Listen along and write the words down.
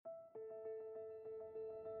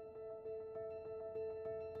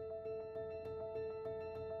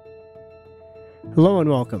Hello and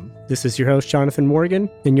welcome. This is your host, Jonathan Morgan,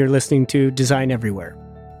 and you're listening to Design Everywhere,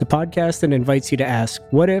 the podcast that invites you to ask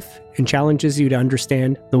what if and challenges you to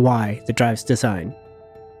understand the why that drives design.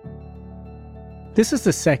 This is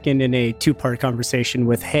the second in a two-part conversation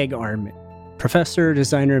with Haig Arment, professor,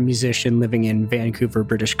 designer, and musician living in Vancouver,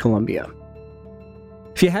 British Columbia.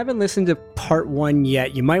 If you haven't listened to part one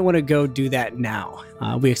yet, you might want to go do that now.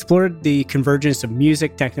 We explored the convergence of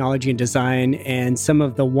music, technology, and design, and some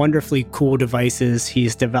of the wonderfully cool devices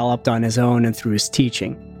he's developed on his own and through his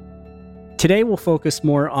teaching. Today, we'll focus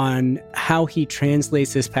more on how he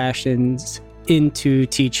translates his passions into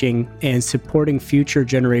teaching and supporting future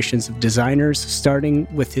generations of designers, starting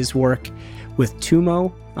with his work with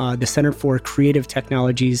TUMO, the Center for Creative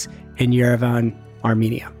Technologies in Yerevan,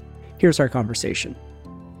 Armenia. Here's our conversation.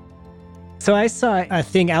 So I saw a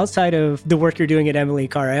thing outside of the work you're doing at Emily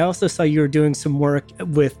Carr. I also saw you were doing some work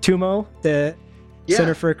with TUMO, the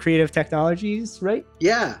Center for Creative Technologies, right?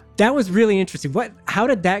 Yeah. That was really interesting. How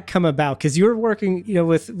did that come about? Because you were working,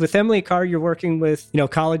 with Emily Carr, you're working with,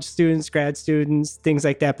 college students, grad students, things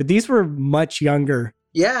like that. But these were much younger.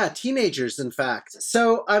 Yeah, teenagers, in fact.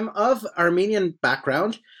 So I'm of Armenian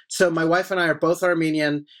background. So my wife and I are both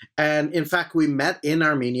Armenian. And in fact, we met in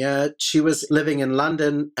Armenia. She was living in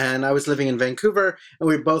London and I was living in Vancouver. And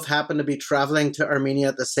we both happened to be traveling to Armenia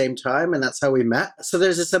at the same time. And that's how we met. So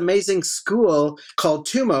there's this amazing school called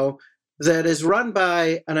TUMO that is run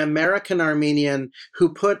by an American Armenian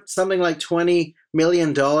who put something like $20 million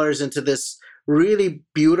into this really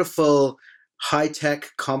beautiful high-tech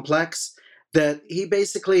complex that he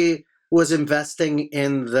basically was investing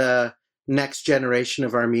in the next generation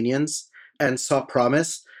of Armenians and saw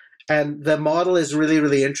promise. And the model is really,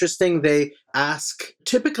 really interesting. They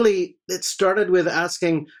typically it started with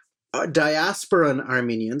asking diasporan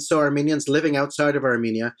Armenians, so Armenians living outside of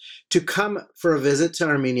Armenia, to come for a visit to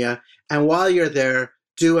Armenia. And while you're there,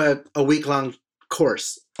 do a week-long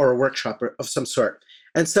course or a workshop of some sort.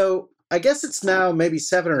 And so I guess it's now maybe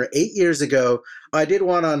 7 or 8 years ago, I did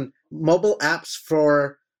one on mobile apps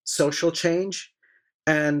for social change.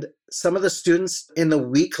 And some of the students in the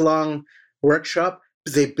week-long workshop,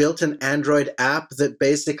 they built an Android app that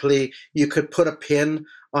basically you could put a pin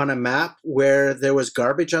on a map where there was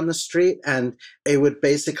garbage on the street, and it would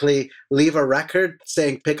basically leave a record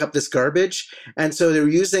saying, pick up this garbage. And so they were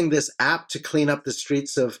using this app to clean up the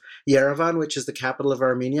streets of Yerevan, which is the capital of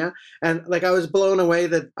Armenia. And I was blown away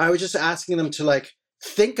that I was just asking them to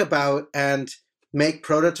think about and make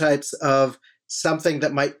prototypes of something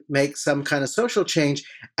that might make some kind of social change.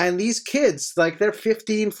 And these kids, they're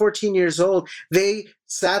 15, 14 years old, they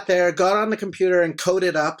sat there, got on the computer and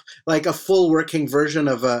coded up a full working version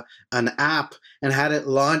of an app and had it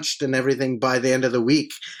launched and everything by the end of the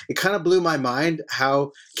week. It kind of blew my mind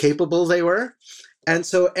how capable they were. And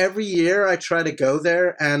so every year I try to go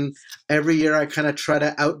there, and every year I kind of try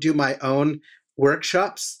to outdo my own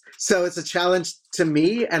workshops. So it's a challenge to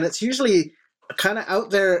me, and it's usually kind of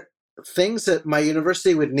out there things that my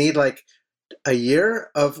university would need a year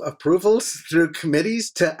of approvals through committees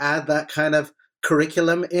to add that kind of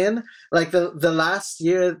curriculum in. The last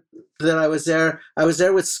year that I was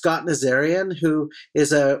there with Scott Nazarian, who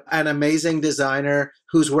is an amazing designer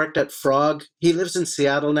who's worked at Frog. He lives in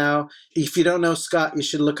Seattle now. If you don't know Scott, you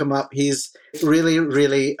should look him up. He's really,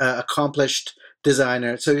 really accomplished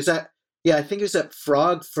designer. So I think he was at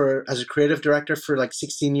Frog as a creative director for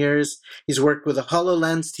 16 years. He's worked with the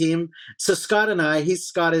HoloLens team. So Scott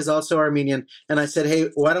is also Armenian. And I said, hey,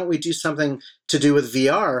 why don't we do something to do with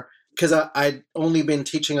VR? Because I'd only been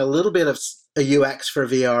teaching a little bit of a UX for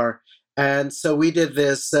VR. And so we did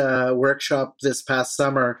this workshop this past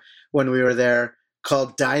summer when we were there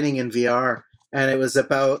called Dining in VR. And it was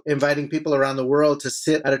about inviting people around the world to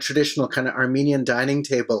sit at a traditional kind of Armenian dining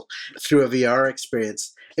table through a VR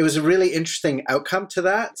experience. It was a really interesting outcome to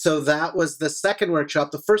that. So that was the second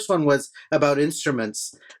workshop. The first one was about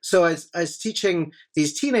instruments. So I was teaching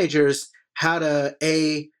these teenagers how to,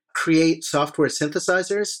 create software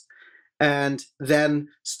synthesizers and then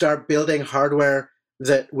start building hardware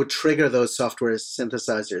that would trigger those software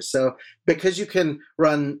synthesizers. So because you can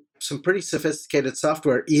run some pretty sophisticated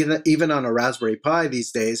software, even on a Raspberry Pi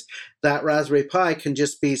these days, that Raspberry Pi can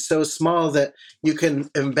just be so small that you can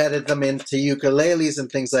embed them into ukuleles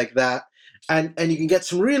and things like that. And you can get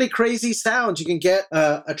some really crazy sounds. You can get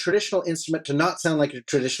a traditional instrument to not sound like a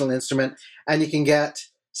traditional instrument, and you can get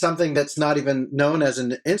something that's not even known as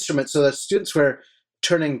an instrument. So that students were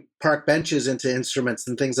turning park benches into instruments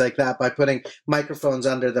and things like that by putting microphones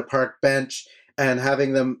under the park bench and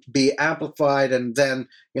having them be amplified and then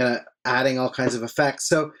adding all kinds of effects.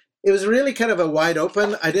 So it was really kind of a wide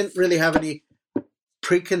open. I didn't really have any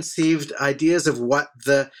preconceived ideas of what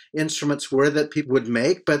the instruments were that people would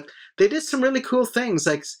make, but they did some really cool things.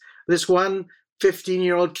 Like this one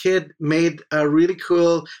 15-year-old kid made a really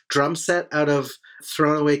cool drum set out of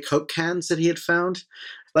thrown away Coke cans that he had found.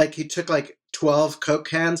 Like he took like 12 Coke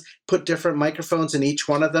cans, put different microphones in each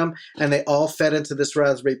one of them, and they all fed into this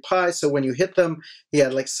Raspberry Pi. So when you hit them, he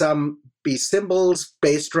had like some be cymbals,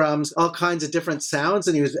 bass drums, all kinds of different sounds,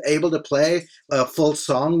 and he was able to play a full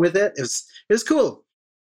song with it. It was cool.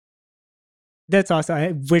 That's awesome.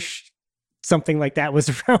 I wish something like that was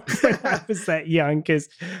around when I was that young, because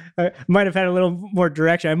I might have had a little more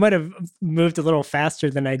direction. I might have moved a little faster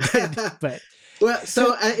than I did, but well,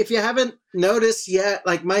 so if you haven't noticed yet,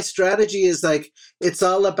 like my strategy is like, it's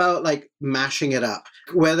all about like mashing it up,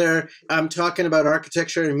 whether I'm talking about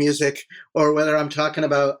architecture and music or whether I'm talking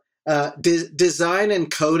about design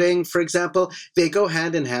and coding, for example. They go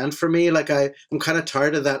hand in hand for me. Like I'm kind of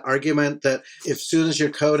tired of that argument that if soon as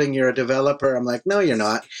you're coding, you're a developer. I'm like, no, you're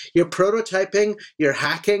not. You're prototyping, you're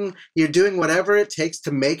hacking, you're doing whatever it takes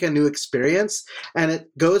to make a new experience. And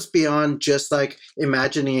it goes beyond just like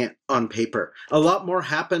imagining it on paper. A lot more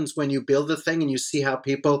happens when you build the thing and you see how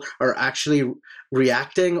people are actually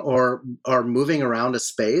reacting or are moving around a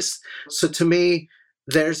space. So to me,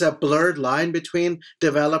 there's a blurred line between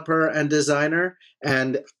developer and designer.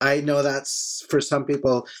 And I know that's for some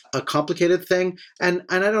people a complicated thing. And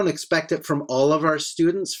I don't expect it from all of our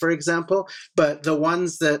students, for example, but the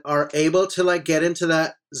ones that are able to like get into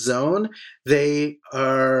that zone, they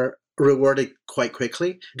are rewarded quite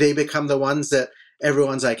quickly. They become the ones that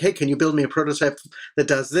everyone's like, hey, can you build me a prototype that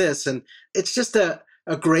does this? And it's just a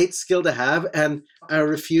great skill to have. And I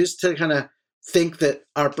refuse to kind of think that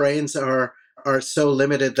our brains are so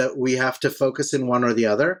limited that we have to focus in one or the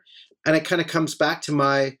other. And it kind of comes back to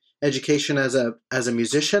my education as a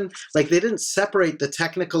musician. Like they didn't separate the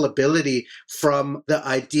technical ability from the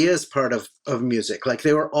ideas part of music. Like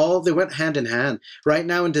they went hand in hand. Right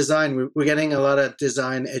now in design, we're getting a lot of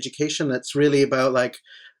design education that's really about like,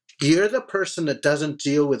 you're the person that doesn't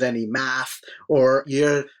deal with any math, or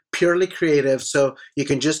you're purely creative, so you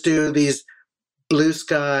can just do these blue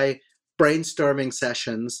sky brainstorming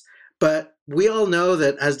sessions. But we all know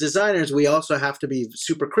that as designers, we also have to be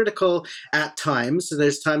super critical at times. So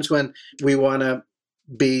there's times when we want to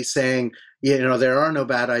be saying, there are no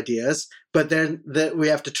bad ideas, but then that we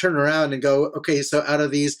have to turn around and go, okay, so out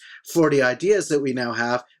of these 40 ideas that we now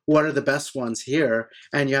have, what are the best ones here?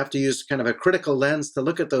 And you have to use kind of a critical lens to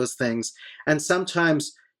look at those things. And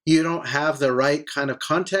sometimes you don't have the right kind of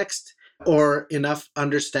context or enough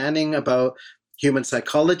understanding about human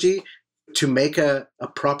psychology to make a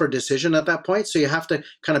proper decision at that point. So you have to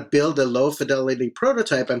kind of build a low fidelity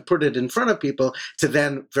prototype and put it in front of people to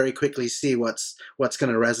then very quickly see what's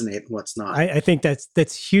going to resonate and what's not. I think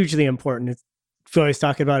that's hugely important. I always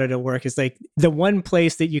talk about it at work. It's like the one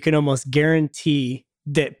place that you can almost guarantee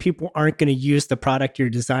that people aren't going to use the product you're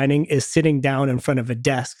designing is sitting down in front of a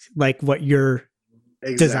desk, like what you're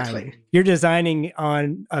designing. You're designing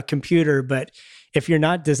on a computer, but if you're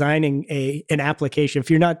not designing an application, if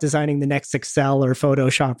you're not designing the next Excel or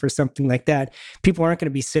Photoshop or something like that, people aren't going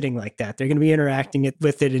to be sitting like that. They're going to be interacting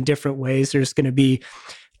with it in different ways. There's going to be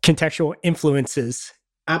contextual influences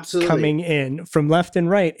coming in from left and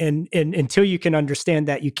right. And until you can understand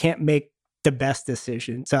that, you can't make the best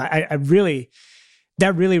decision. So that really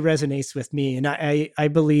resonates with me. And I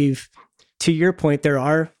believe, to your point, there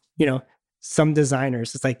are, some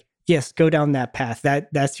designers, it's like, yes, go down that path.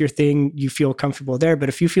 That's your thing. You feel comfortable there. But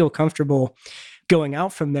if you feel comfortable going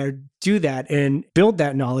out from there, do that and build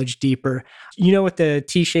that knowledge deeper. You know what the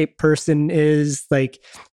T-shaped person is like?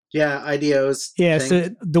 Yeah, IDEOs. Yeah. So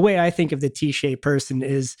the way I think of the T-shaped person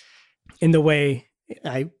is in the way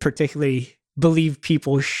I particularly believe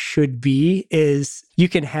people should be, is you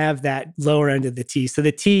can have that lower end of the T. So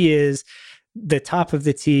the top of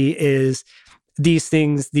the T is these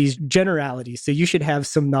things, these generalities. So you should have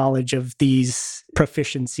some knowledge of these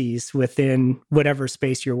proficiencies within whatever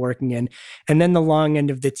space you're working in. And then the long end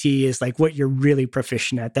of the T is like what you're really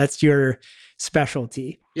proficient at. That's your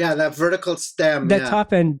specialty. Yeah, that vertical stem. The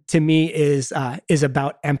top end to me is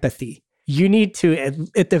about empathy. You need to,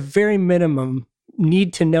 at the very minimum,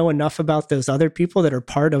 need to know enough about those other people that are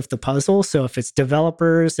part of the puzzle. So if it's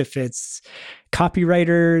developers, if it's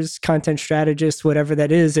copywriters, content strategists, whatever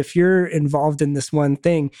that is, if you're involved in this one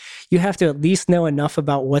thing, you have to at least know enough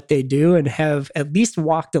about what they do and have at least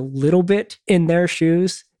walked a little bit in their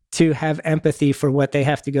shoes to have empathy for what they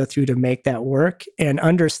have to go through to make that work, and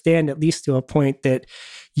understand at least to a point that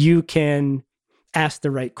you can ask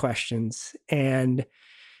the right questions and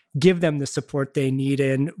give them the support they need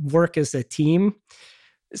and work as a team.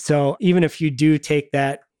 So even if you do take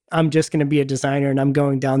that, I'm just going to be a designer and I'm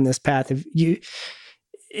going down this path, if you,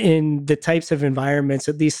 in the types of environments,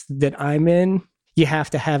 at least that I'm in, you have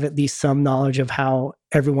to have at least some knowledge of how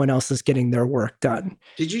everyone else is getting their work done.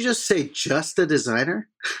 Did you just say just a designer?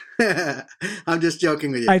 I'm just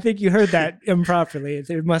joking with you. I think you heard that improperly.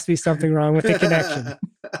 There must be something wrong with the connection.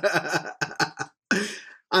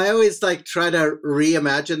 I always try to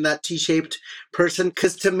reimagine that T-shaped person,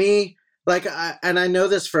 because to me, and I know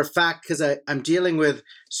this for a fact because I'm dealing with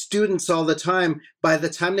students all the time. By the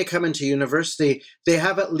time they come into university, they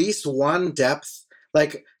have at least one depth.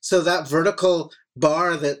 So that vertical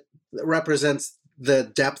bar that represents the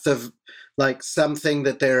depth of something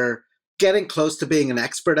that they're getting close to being an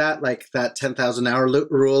expert at, like that 10,000 hour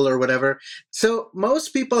rule or whatever. So most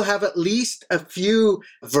people have at least a few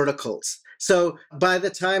verticals. So by the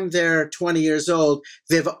time they're 20 years old,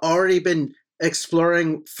 they've already been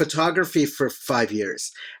exploring photography for 5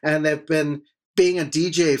 years, and they've been being a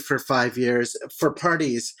DJ for 5 years for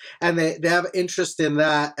parties, and they have interest in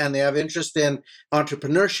that, and they have interest in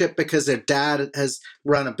entrepreneurship because their dad has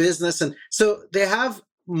run a business. And so they have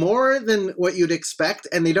more than what you'd expect,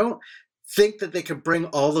 and they don't think that they could bring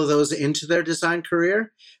all of those into their design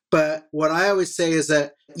career. But what I always say is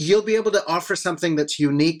that you'll be able to offer something that's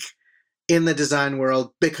unique in the design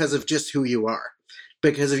world because of just who you are,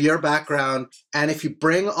 because of your background. And if you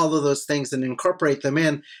bring all of those things and incorporate them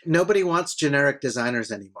in, nobody wants generic designers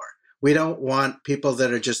anymore. We don't want people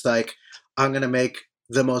that are just like, I'm going to make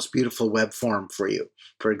the most beautiful web form for you,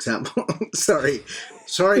 for example. Sorry,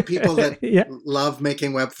 people that Yeah. love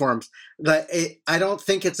making web forms. I don't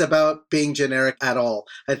think it's about being generic at all.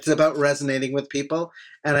 It's about resonating with people.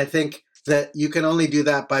 And I think that you can only do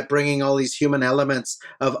that by bringing all these human elements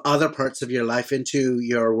of other parts of your life into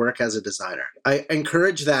your work as a designer. I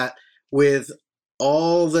encourage that with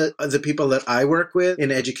all the people that I work with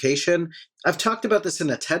in education. I've talked about this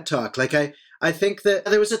in a TED Talk. I think that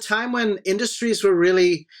there was a time when industries were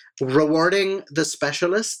really rewarding the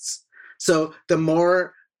specialists. So the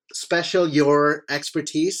more special your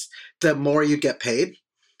expertise, the more you get paid.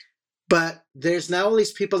 But there's now all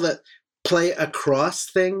these people that play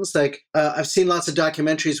across things. I've seen lots of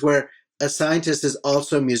documentaries where a scientist is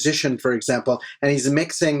also a musician, for example, and he's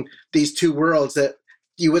mixing these two worlds that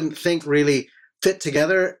you wouldn't think really fit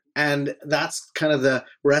together. And that's kind of the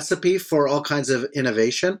recipe for all kinds of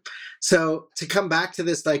innovation. So to come back to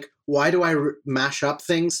this, why do I mash up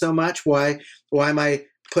things so much? Why am I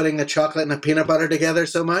putting the chocolate and the peanut butter together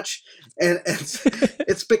so much? And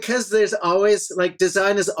it's because there's always,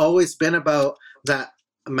 design has always been about that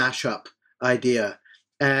mashup idea.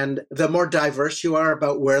 And the more diverse you are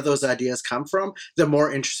about where those ideas come from, the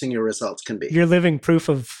more interesting your results can be. You're living proof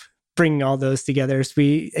of bringing all those together. As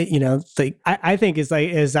I think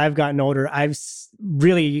as I've gotten older, I've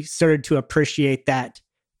really started to appreciate that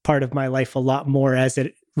part of my life a lot more as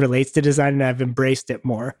it relates to design, and I've embraced it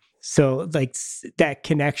more. So that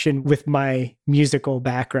connection with my musical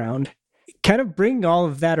background, kind of bring all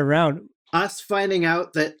of that around. Us finding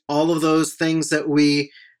out that all of those things that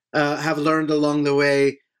we have learned along the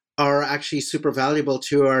way are actually super valuable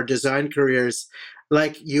to our design careers.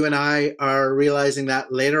 You and I are realizing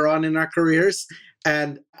that later on in our careers.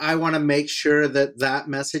 And I want to make sure that that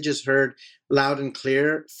message is heard loud and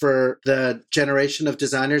clear for the generation of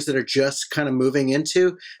designers that are just kind of moving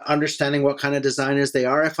into understanding what kind of designers they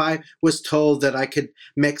are. If I was told that I could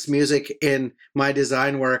mix music in my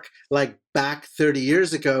design work back 30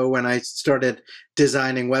 years ago when I started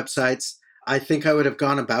designing websites, I think I would have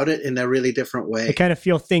gone about it in a really different way. I kind of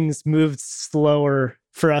feel things moved slower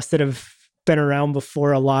for us that have been around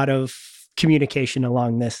before, a lot of communication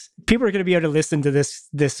along this. People are going to be able to listen to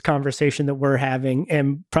this conversation that we're having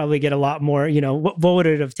and probably get a lot more, what would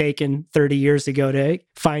it have taken 30 years ago to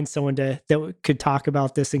find someone that could talk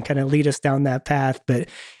about this and kind of lead us down that path. But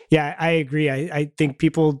yeah, I agree. I think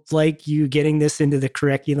people like you getting this into the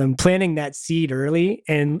curriculum, planting that seed early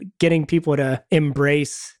and getting people to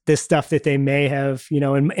embrace this stuff that they may have,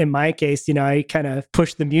 in my case, I kind of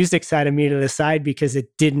pushed the music side of me to the side because it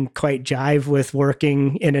didn't quite jive with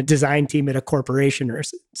working in a design team at a corporation or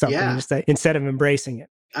something, just instead of embracing it.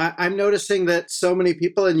 I'm noticing that so many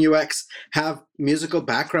people in UX have musical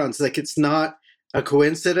backgrounds. It's not a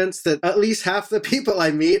coincidence that at least half the people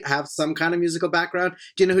I meet have some kind of musical background.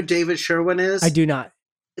 Do you know who David Sherwin is? I do not.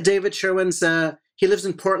 David Sherwin's, he lives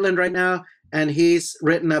in Portland right now, and he's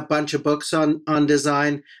written a bunch of books on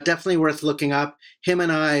design. Definitely worth looking up. Him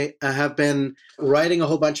and I have been writing a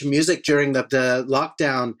whole bunch of music during the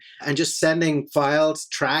lockdown and just sending files,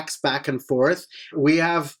 tracks back and forth. We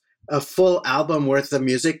have a full album worth of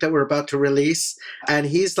music that we're about to release. And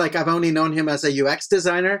he's like, I've only known him as a UX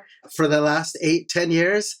designer for the last 8-10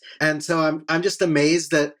 years. And so I'm just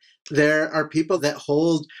amazed that there are people that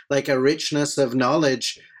hold like a richness of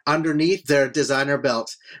knowledge underneath their designer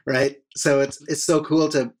belt, right? So it's so cool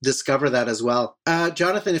to discover that as well.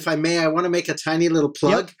 Jonathan, if I may, I want to make a tiny little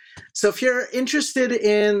plug. Yep. So if you're interested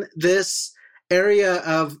in this area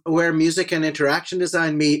of where music and interaction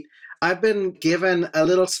design meet, I've been given a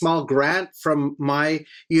little small grant from my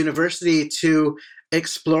university to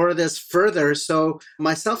explore this further. So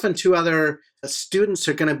myself and 2 other students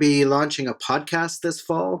are going to be launching a podcast this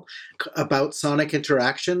fall about sonic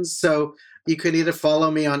interactions. So you can either follow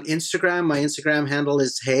me on Instagram. My Instagram handle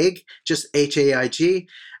is Haig, just Haig,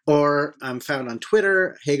 or I'm found on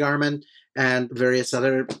Twitter, Haig Armin, and various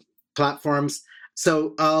other platforms.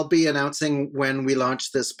 So I'll be announcing when we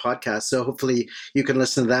launch this podcast. So hopefully you can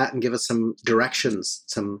listen to that and give us some directions,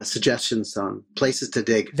 some suggestions on places to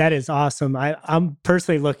dig. That is awesome. I'm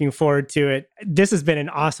personally looking forward to it. This has been an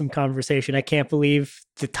awesome conversation. I can't believe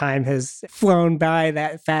the time has flown by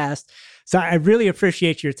that fast. So I really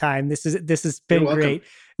appreciate your time. This has been great.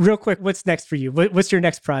 Real quick, what's next for you? What's your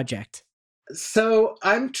next project? So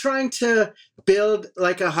I'm trying to build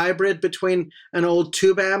like a hybrid between an old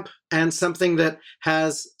tube amp and something that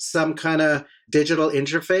has some kind of digital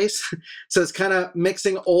interface. So it's kind of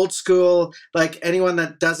mixing old school, like anyone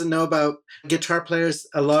that doesn't know about guitar players,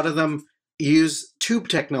 a lot of them use tube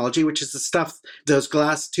technology, which is the stuff, those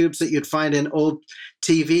glass tubes that you'd find in old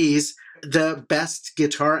TVs. The best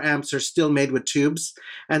guitar amps are still made with tubes.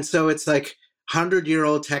 And so it's like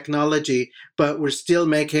 100-year-old technology, but we're still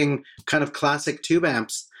making kind of classic tube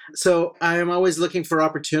amps. So I'm always looking for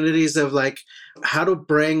opportunities of like how to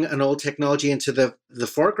bring an old technology into the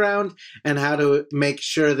foreground and how to make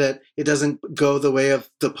sure that it doesn't go the way of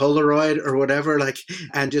the Polaroid or whatever, like,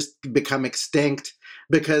 and just become extinct,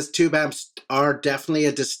 because tube amps are definitely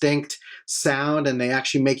a distinct sound and they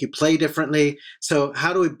actually make you play differently. So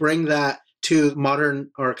how do we bring that to modern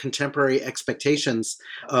or contemporary expectations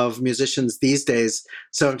of musicians these days?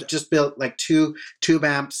 So I've just built like 2 tube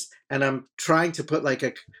amps, and I'm trying to put like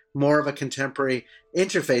a more of a contemporary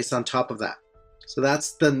interface on top of that. So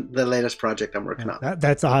that's the latest project I'm working on.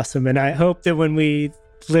 That's awesome. And I hope that when we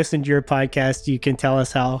listen to your podcast, you can tell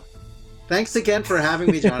us how. Thanks again for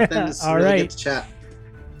having me, Jonathan. It's All really right. good to chat.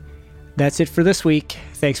 That's it for this week.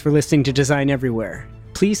 Thanks for listening to Design Everywhere.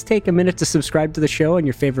 Please take a minute to subscribe to the show on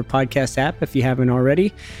your favorite podcast app if you haven't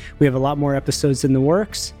already. We have a lot more episodes in the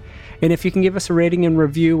works. And if you can give us a rating and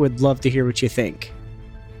review, we'd love to hear what you think.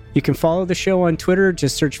 You can follow the show on Twitter.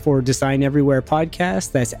 Just search for Design Everywhere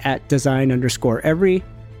Podcast. That's at design_every. You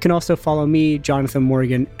can also follow me, Jonathan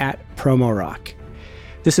Morgan, at PromoRock.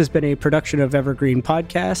 This has been a production of Evergreen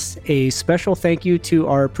Podcasts. A special thank you to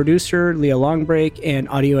our producer, Leah Longbreak, and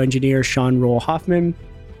audio engineer, Sean Roll Hoffman.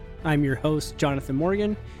 I'm your host, Jonathan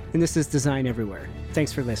Morgan, and this is Design Everywhere.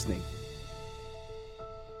 Thanks for listening.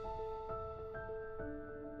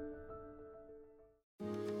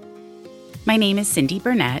 My name is Cindy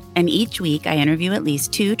Burnett, and each week I interview at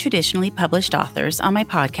least 2 traditionally published authors on my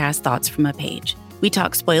podcast, Thoughts from a Page. We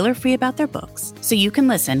talk spoiler-free about their books, so you can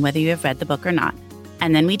listen whether you have read the book or not.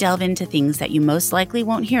 And then we delve into things that you most likely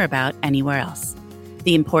won't hear about anywhere else.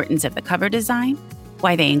 The importance of the cover design,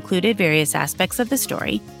 why they included various aspects of the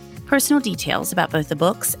story, personal details about both the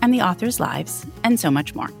books and the authors' lives, and so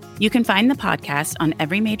much more. You can find the podcast on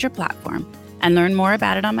every major platform and learn more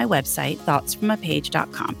about it on my website,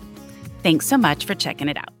 thoughtsfromapage.com. Thanks so much for checking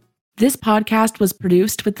it out. This podcast was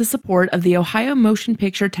produced with the support of the Ohio Motion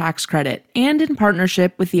Picture Tax Credit and in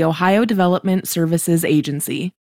partnership with the Ohio Development Services Agency.